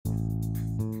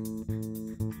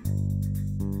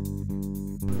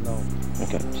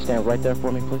Okay, stand right there for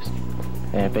me, please.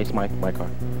 And face my car.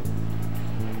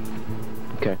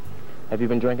 Okay. Have you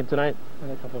been drinking tonight?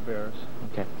 And a couple of beers.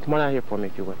 Okay. Come on out here for me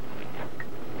if you would.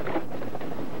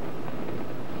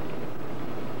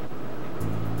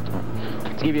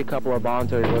 Let's give you a couple of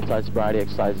voluntary roadside sobriety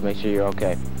exercises. Make sure you're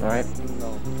okay. All right?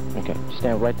 No. Okay.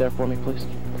 Stand right there for me, please.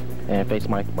 And face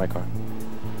my car.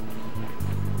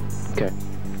 Okay.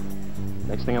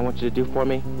 Next thing I want you to do for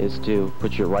me is to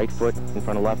put your right foot in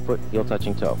front of left foot, heel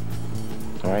touching toe.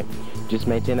 All right? Just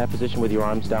maintain that position with your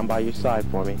arms down by your side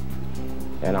for me.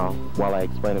 And while I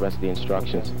explain the rest of the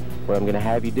instructions. What I'm going to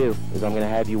have you do is I'm going to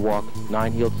have you walk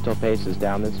 9 heel-to-toe paces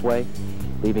down this way,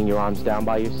 leaving your arms down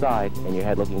by your side and your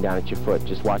head looking down at your foot.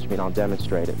 Just watch me and I'll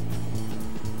demonstrate it.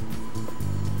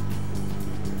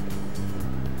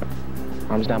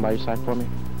 Arms down by your side for me.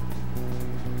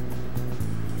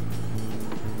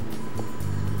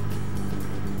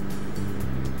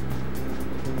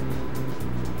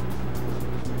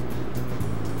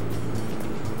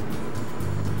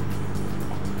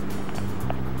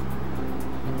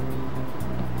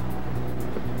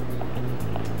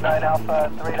 Nine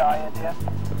Alpha 3 to India.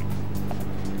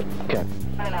 Okay.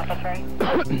 9 Alpha 3.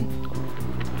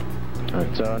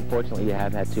 Alright, so unfortunately you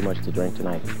have had too much to drink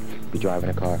tonight. You're driving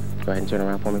a car. Go ahead and turn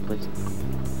around for me, please.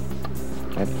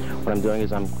 Okay. What I'm doing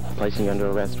is I'm placing you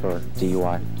under arrest for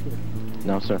DUI.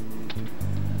 No, sir.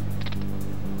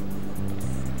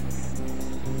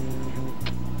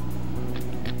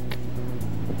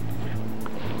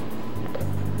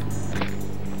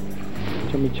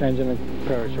 Can we change in a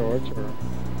pair of shorts or?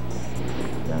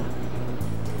 No.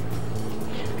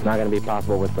 Not going to be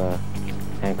possible with the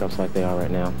handcuffs like they are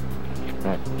right now.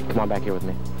 Alright, come on back here with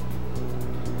me.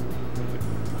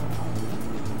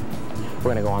 We're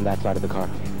going to go on that side of the car.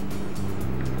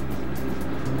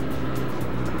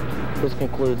 This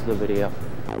concludes the video.